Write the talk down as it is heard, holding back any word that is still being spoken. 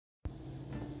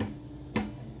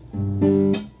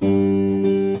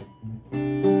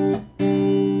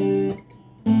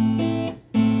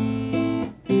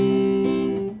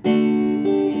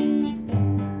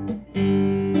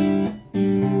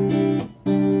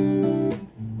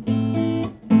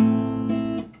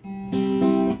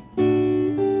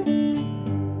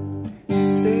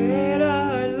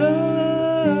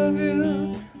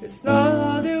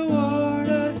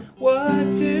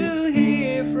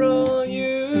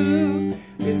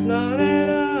It's not that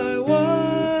I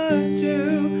want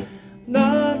you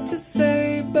not to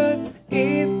say, but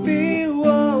if you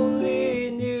only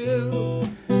knew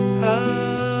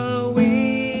how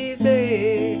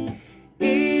easy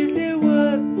it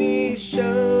would be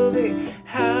showing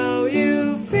how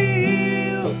you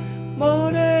feel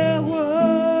more than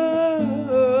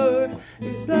words.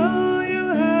 It's all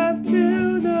you have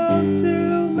to know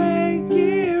to make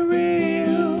it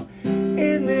real.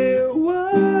 In the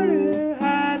world you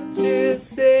have to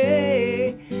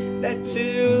say that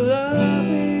you love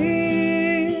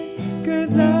me,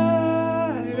 'cause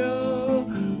I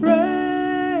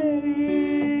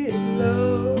already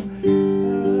know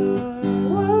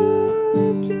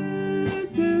what you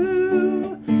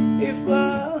do. If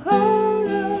my heart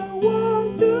I want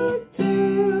to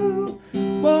do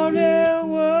more than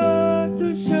what to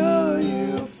show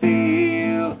you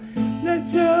feel that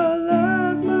your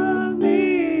love for me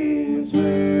is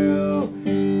real.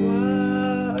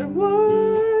 What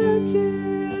would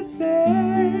you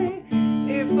say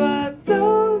if I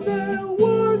told the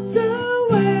words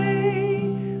away?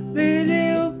 Then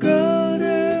you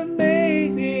gonna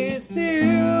make this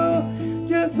new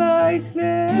just by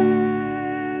saying